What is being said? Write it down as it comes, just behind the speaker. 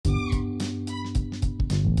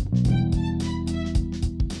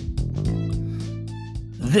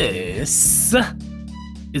This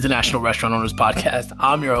is the National Restaurant Owners Podcast.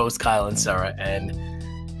 I'm your host, Kyle and Sarah, and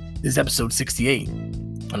this is episode 68,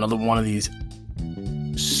 another one of these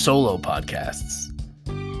solo podcasts.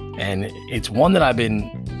 And it's one that I've been,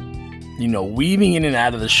 weaving in and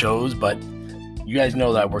out of the shows, but you guys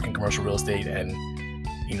know that I work in commercial real estate, and,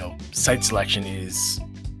 site selection is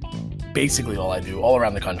basically all I do, all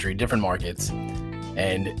around the country, different markets.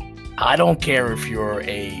 And I don't care if you're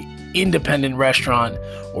a independent restaurant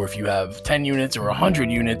or if you have 10 units or 100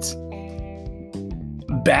 units,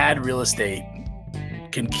 bad real estate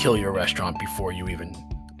can kill your restaurant before you even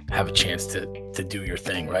have a chance to do your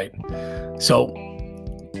thing, right? So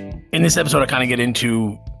in this episode, I kind of get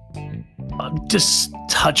into, just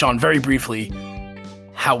touch on very briefly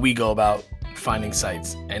how we go about finding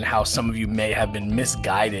sites and how some of you may have been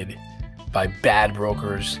misguided by bad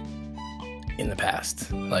brokers in the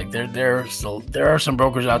past. Like there are some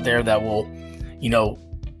brokers out there that will,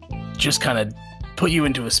 just kind of put you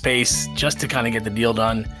into a space just to kind of get the deal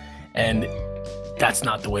done. And that's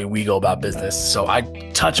not the way we go about business. So I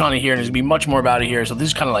touch on it here, and there's gonna be much more about it here. So this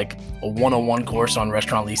is kind of like a 101 course on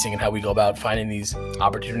restaurant leasing and how we go about finding these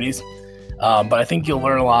opportunities. But I think you'll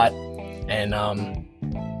learn a lot, and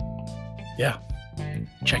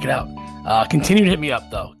check it out. Continue to hit me up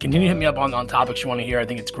though. Continue to hit me up on topics you want to hear. I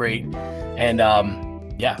think it's great. And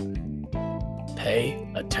pay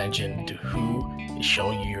attention to who is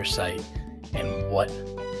showing you your site and what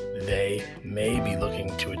they may be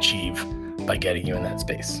looking to achieve by getting you in that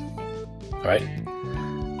space. All right?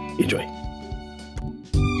 Enjoy.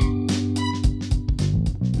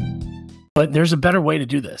 But there's a better way to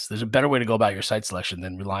do this. There's a better way to go about your site selection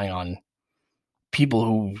than relying on people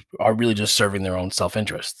who are really just serving their own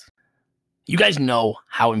self-interest. You guys know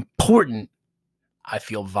how important I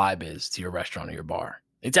feel vibe is to your restaurant or your bar.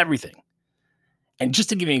 It's everything. And just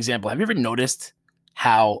to give you an example, have you ever noticed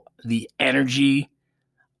how the energy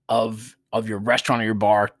of your restaurant or your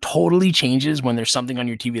bar totally changes when there's something on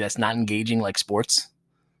your TV that's not engaging, like sports?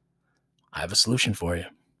 I have a solution for you.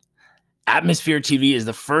 Atmosphere TV is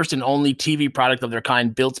the first and only TV product of their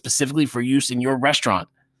kind built specifically for use in your restaurant.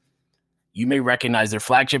 You may recognize their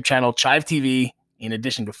flagship channel, Chive TV, in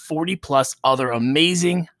addition to 40 plus other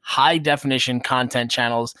amazing high definition content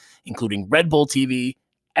channels, including Red Bull TV,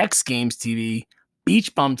 X Games TV,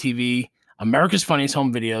 Beach Bum TV, America's Funniest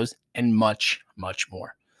Home Videos, and much, much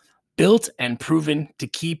more. Built and proven to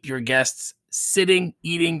keep your guests sitting,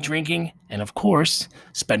 eating, drinking, and of course,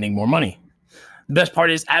 spending more money. The best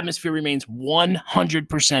part is Atmosphere remains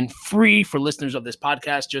 100% free for listeners of this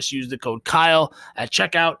podcast. Just use the code Kyle at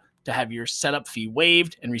checkout to have your setup fee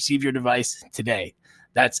waived and receive your device today.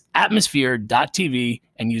 That's atmosphere.tv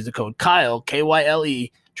and use the code Kyle,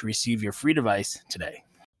 K-Y-L-E, to receive your free device today.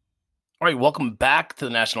 All right, welcome back to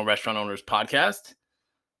the National Restaurant Owners Podcast.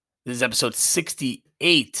 This is episode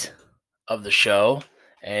 68 of the show.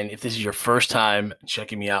 And if this is your first time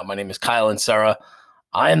checking me out, my name is Kyle and Sarah.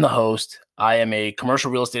 I am the host. I am a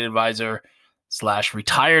commercial real estate advisor /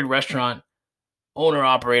 retired restaurant owner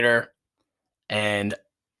operator, and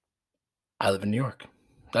I live in New York.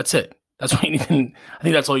 That's it. That's what you need to, I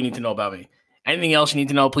think that's all you need to know about me. Anything else you need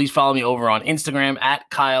to know, please follow me over on Instagram at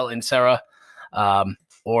Kyle and Sarah,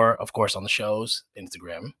 or of course on the show's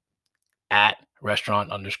Instagram at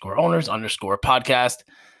restaurant_owners_podcast.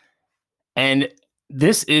 And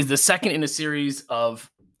this is the second in a series of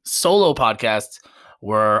solo podcasts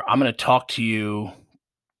where I'm going to talk to you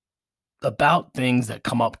about things that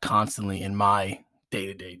come up constantly in my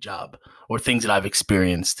day-to-day job, or things that I've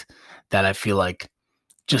experienced that I feel like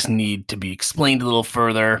just need to be explained a little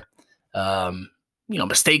further.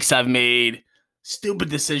 Mistakes I've made, stupid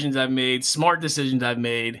decisions I've made, smart decisions I've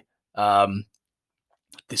made.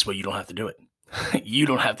 This way you don't have to do it. You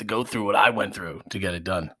don't have to go through what I went through to get it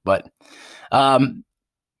done. But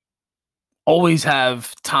always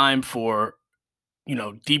have time for,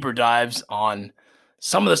 deeper dives on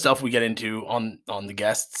some of the stuff we get into on the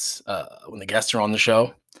guests, when the guests are on the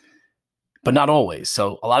show, but not always.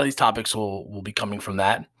 So a lot of these topics will be coming from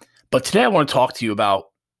that. But today I want to talk to you about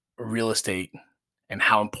real estate and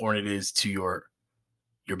how important it is to your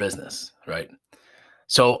business, right?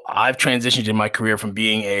 So I've transitioned in my career from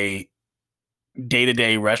being a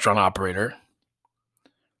day-to-day restaurant operator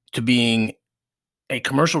to being a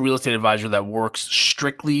commercial real estate advisor that works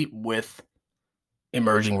strictly with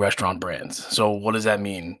emerging restaurant brands. So what does that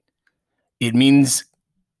mean? It means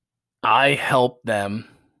I help them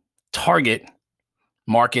target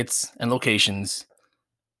markets and locations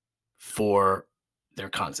for their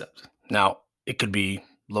concept. Now, it could be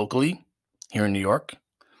locally here in New York.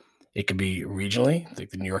 It could be regionally,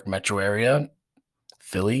 like the New York metro area,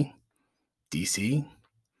 Philly, DC,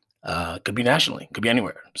 Could be nationally, could be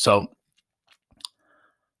anywhere. So,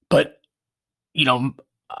 but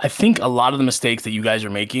I think a lot of the mistakes that you guys are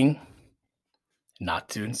making, not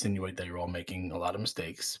to insinuate that you're all making a lot of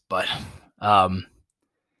mistakes, but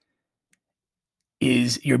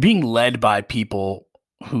is you're being led by people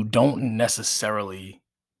who don't necessarily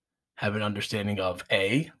have an understanding of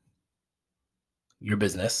A, your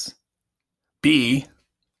business, B,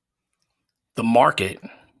 the market,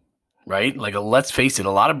 right? Like, let's face it,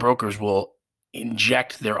 a lot of brokers will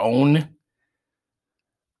inject their own,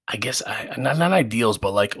 I guess, not ideals,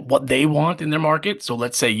 but like what they want in their market. So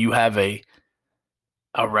let's say you have a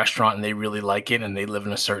restaurant and they really like it and they live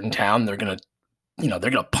in a certain town. They're gonna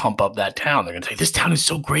pump up that town. They're gonna say, this town is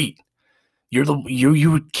so great.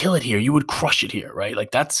 You would kill it here. You would crush it here, right?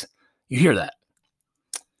 Like, you hear that.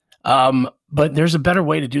 But there's a better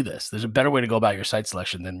way to do this. There's a better way to go about your site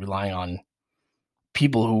selection than relying on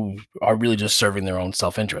people who are really just serving their own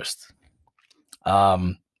self-interest.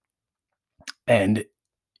 And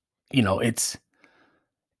it's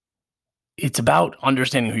about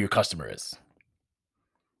understanding who your customer is.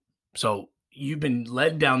 So you've been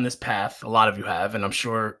led down this path. A lot of you have, and I'm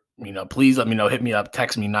sure, please let me know. Hit me up,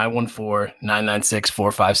 text me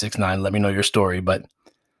 914-996-4569. Let me know your story. But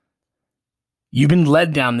you've been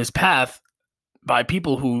led down this path by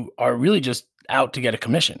people who are really just out to get a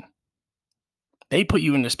commission. They put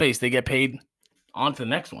you into space. They get paid on to the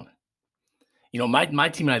next one. My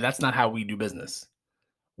team and I, that's not how we do business.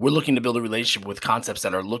 We're looking to build a relationship with concepts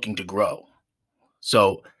that are looking to grow.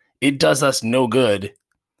 So it does us no good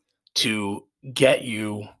to get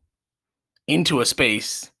you into a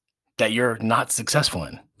space that you're not successful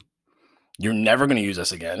in. You're never going to use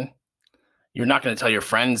us again. You're not going to tell your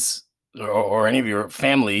friends or any of your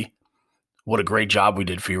family what a great job we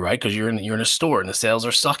did for you, right? Because you're in a store and the sales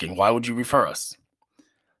are sucking. Why would you refer us?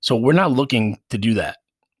 So we're not looking to do that.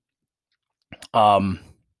 So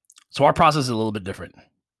our process is a little bit different.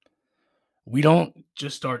 We don't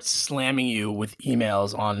just start slamming you with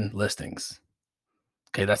emails on listings.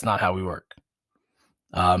 Okay, that's not how we work.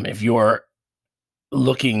 If you're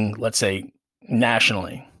looking, let's say,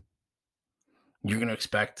 nationally, you're going to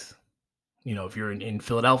expect, if you're in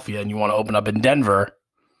Philadelphia and you want to open up in Denver,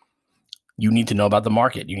 you need to know about the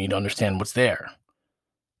market. You need to understand what's there.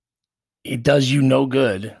 It does you no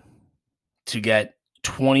good to get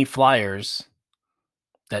 20 flyers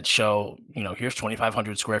that show, here's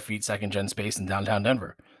 2,500 square feet second gen space in downtown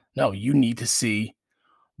Denver. No, you need to see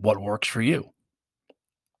what works for you.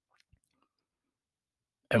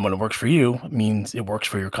 And when it works for you, it means it works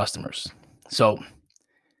for your customers. So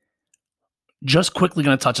just quickly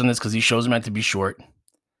going to touch on this because these shows are meant to be short.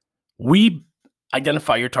 We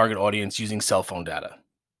identify your target audience using cell phone data.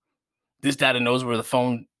 This data knows where the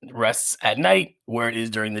phone rests at night, where it is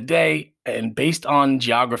during the day, and based on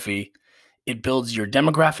geography, it builds your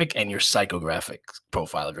demographic and your psychographic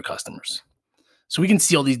profile of your customers. So we can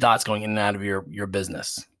see all these dots going in and out of your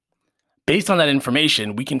business. Based on that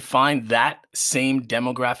information, we can find that same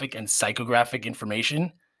demographic and psychographic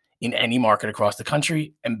information in any market across the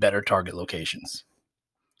country and better target locations.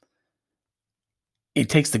 It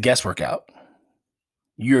takes the guesswork out.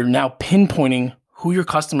 You're now pinpointing who your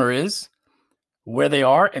customer is, where they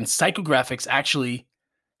are, and psychographics actually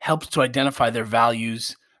helps to identify their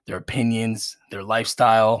values, their opinions, their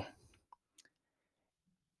lifestyle.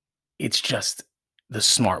 It's just the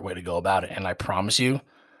smart way to go about it. And I promise you,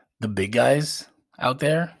 the big guys out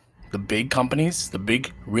there, the big companies, the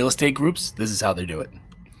big real estate groups, this is how they do it.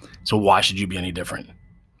 So why should you be any different?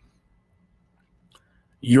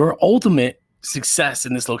 Your ultimate success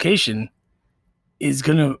in this location is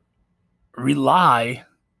going to rely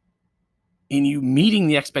in you meeting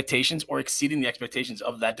the expectations or exceeding the expectations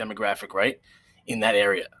of that demographic, right, in that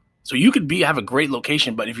area. So you could have a great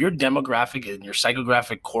location, but if your demographic and your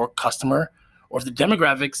psychographic core customer, or if the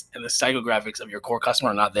demographics and the psychographics of your core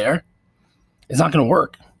customer are not there, it's not going to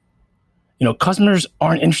work. Customers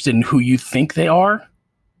aren't interested in who you think they are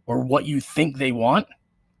or what you think they want.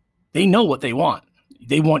 They know what they want.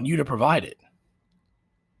 They want you to provide it.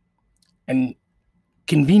 And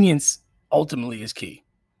convenience ultimately is key,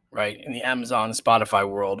 right? In the Amazon, Spotify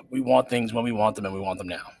world, we want things when we want them, and we want them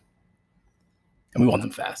now. And we want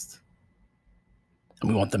them fast. And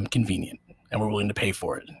we want them convenient, and we're willing to pay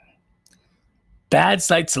for it. Bad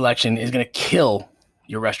site selection is going to kill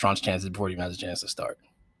your restaurant's chances before it even has a chance to start.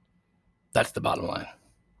 That's the bottom line.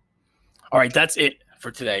 All right, that's it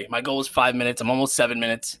for today. My goal is 5 minutes. I'm almost 7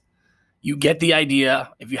 minutes. You get the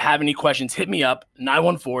idea. If you have any questions, hit me up,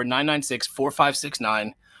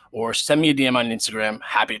 914-996-4569, or send me a DM on Instagram.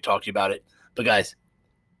 Happy to talk to you about it. But guys,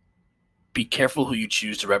 be careful who you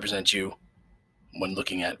choose to represent you. when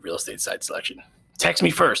looking at real estate site selection. Text me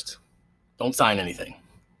first. Don't sign anything.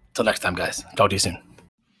 Till next time, guys. Talk to you soon.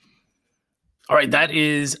 All right, that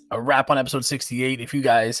is a wrap on episode 68. If you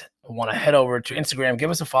guys want to head over to Instagram, give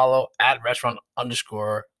us a follow at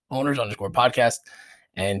restaurant_owners_podcast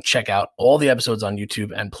and check out all the episodes on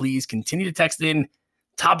YouTube. And please continue to text in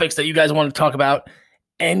topics that you guys want to talk about,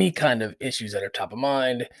 any kind of issues that are top of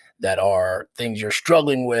mind, that are things you're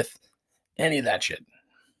struggling with, any of that shit.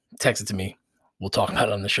 Text it to me. We'll talk about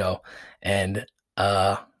it on the show. And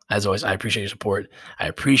as always, I appreciate your support. I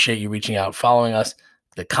appreciate you reaching out, following us,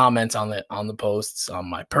 the comments on the posts, on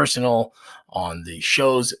my personal, on the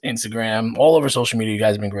show's Instagram, all over social media. You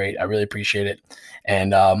guys have been great. I really appreciate it.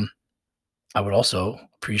 And I would also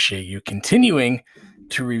appreciate you continuing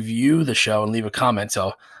to review the show and leave a comment.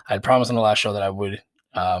 So I had promised on the last show that I would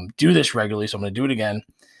do this regularly, so I'm going to do it again.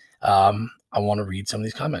 I want to read some of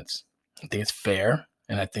these comments. I think it's fair,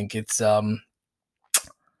 and I think it's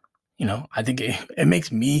I think it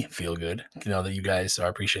makes me feel good to know that you guys are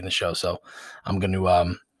appreciating the show. So I'm going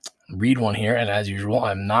to read one here. And as usual,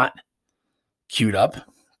 I'm not queued up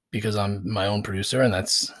because I'm my own producer, and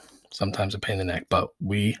that's sometimes a pain in the neck, but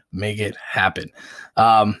we make it happen.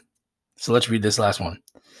 So let's read this last one.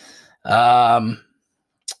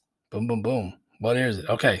 Boom, boom, boom. What is it?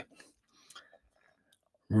 Okay.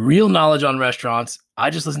 Real knowledge on restaurants. I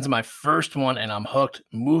just listened to my first one and I'm hooked.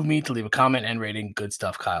 Move me to leave a comment and rating. Good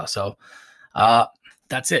stuff, Kyle. So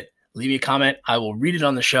that's it. Leave me a comment. I will read it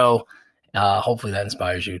on the show. Hopefully that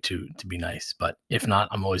inspires you to be nice. But if not,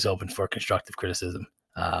 I'm always open for constructive criticism.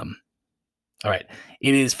 All right.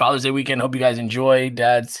 It is Father's Day weekend. Hope you guys enjoy.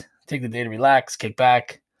 Dads, take the day to relax, kick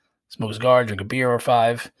back, smoke a cigar, drink a beer or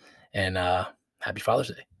 5, and happy Father's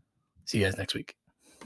Day. See you guys next week.